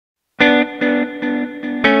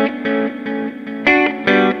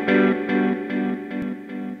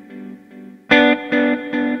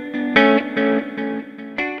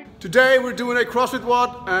Today we're doing a CrossFit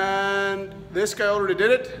WOD, and this guy already did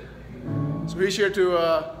it. So he's here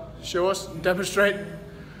to show us, demonstrate,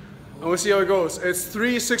 and we'll see how it goes. It's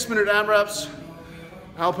 3 6-minute AMRAPs.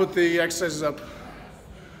 I'll put the exercises up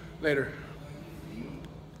later.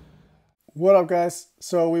 What up, guys?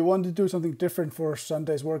 So we wanted to do something different for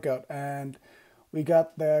Sunday's workout, and we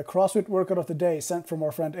got the CrossFit workout of the day sent from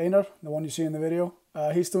our friend Einar, the one you see in the video.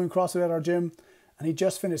 He's doing CrossFit at our gym, and he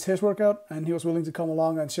just finished his workout, and he was willing to come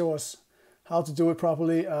along and show us how to do it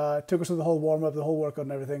properly. Took us through the whole warm-up, the whole workout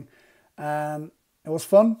and everything. And it was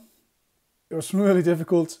fun. It was really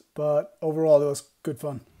difficult, but overall it was good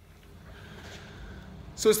fun.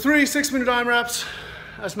 So it's 3 6-minute AMRAPs,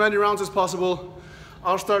 as many rounds as possible.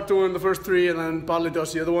 I'll start doing the first 3 and then Badley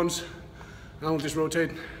does the other ones. And we'll just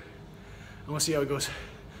rotate and we'll see how it goes.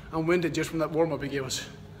 I'm winded just from that warm-up he gave us.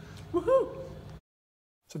 Woohoo!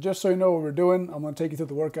 So just so you know what we're doing, I'm going to take you through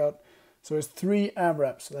the workout. So it's 3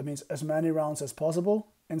 AMRAPs, so that means as many rounds as possible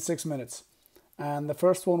in 6 minutes. And the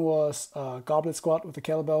first one was goblet squat with the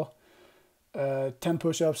kettlebell, 10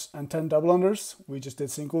 push-ups and 10 double unders. We just did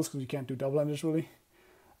singles because we can't do double unders really.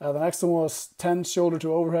 The next one was 10 shoulder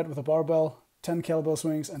to overhead with a barbell, 10 kettlebell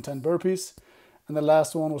swings and 10 burpees. And the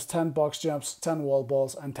last one was 10 box jumps, 10 wall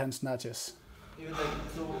balls and 10 snatches.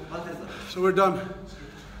 So we're done.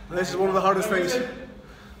 This is one of the hardest things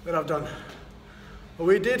that I've done. But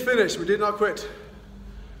we did finish, we did not quit.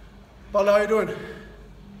 Paul, how are you doing?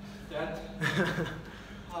 Dead.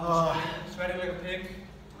 Sweating like a pig.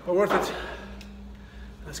 But worth it.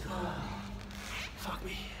 Let's go. Fuck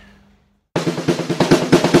me.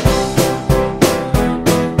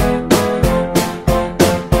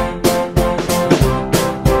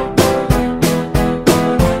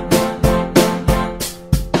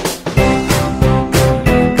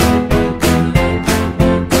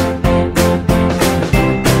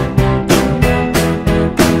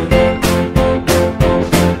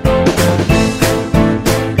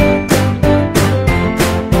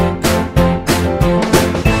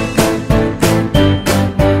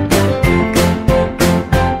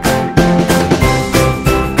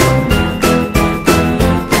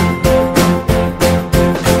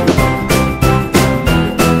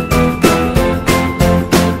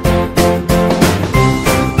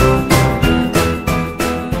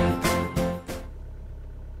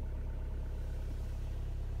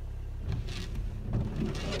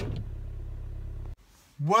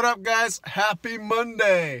 What up, guys? Happy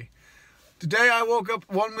Monday! Today I woke up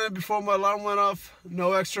 1 minute before my alarm went off.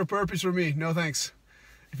 No extra burpees for me, no thanks.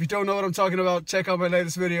 If you don't know what I'm talking about, check out my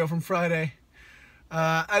latest video from Friday.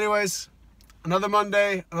 Anyways, another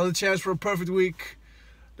Monday, another chance for a perfect week.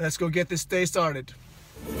 Let's go get this day started.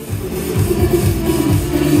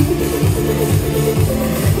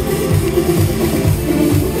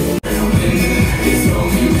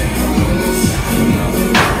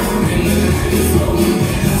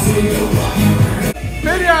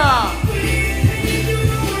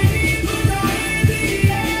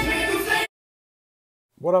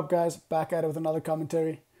 What up, guys? Back at it with another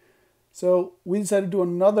commentary. So we decided to do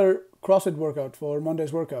another CrossFit workout for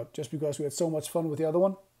Monday's workout just because we had so much fun with the other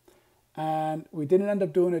one. And we didn't end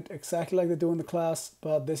up doing it exactly like they do in the class,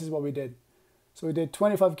 but this is what we did. So we did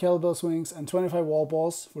 25 kettlebell swings and 25 wall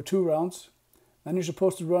balls for 2 rounds. Then you're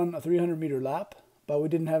supposed to run a 300-meter lap, but we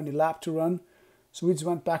didn't have any lap to run. So we just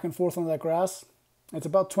went back and forth on that grass. It's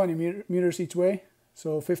about 20 meters each way.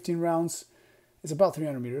 So 15 rounds is about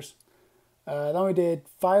 300 meters. Then we did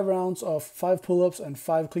 5 rounds of 5 pull-ups and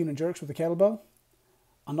 5 clean and jerks with the kettlebell.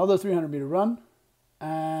 Another 300-meter run.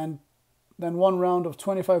 And then 1 round of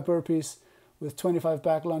 25 burpees with 25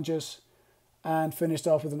 back lunges. And finished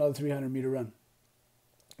off with another 300-meter run.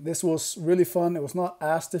 This was really fun. It was not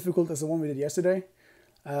as difficult as the one we did yesterday.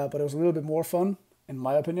 But it was a little bit more fun, in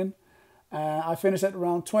my opinion. I finished at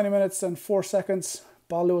around 20 minutes and 4 seconds.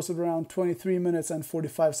 Badley was at around 23 minutes and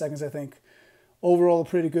 45 seconds, I think. Overall, a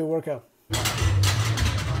pretty good workout.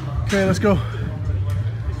 Okay, let's go.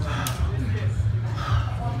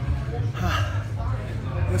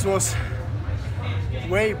 This was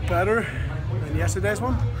way better than yesterday's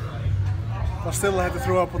one, but still I had to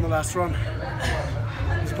throw up on the last run.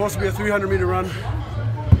 It's supposed to be a 300-meter run.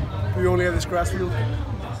 We only have this grass field.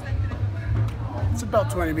 It's about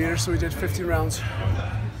 20 meters, so we did 15 rounds.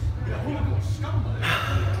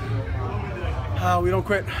 We don't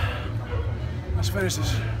quit. Let's finish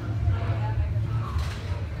this.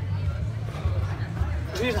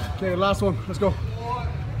 Okay, last one. Let's go.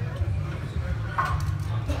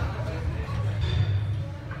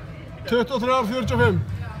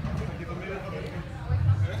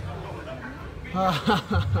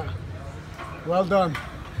 Well done.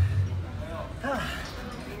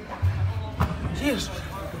 Cheers!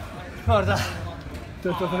 Guarda.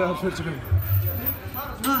 Detta för över 40 sekunder.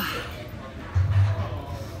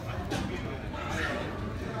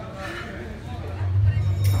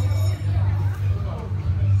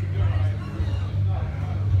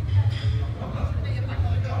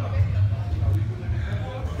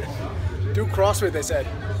 Do CrossFit, they said.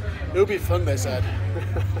 It'll be fun, they said.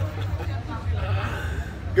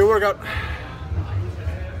 Good workout.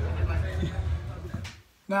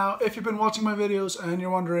 Now, if you've been watching my videos and you're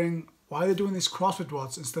wondering why they're doing these CrossFit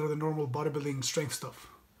watts instead of the normal bodybuilding strength stuff,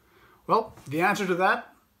 well, the answer to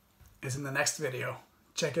that is in the next video.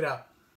 Check it out.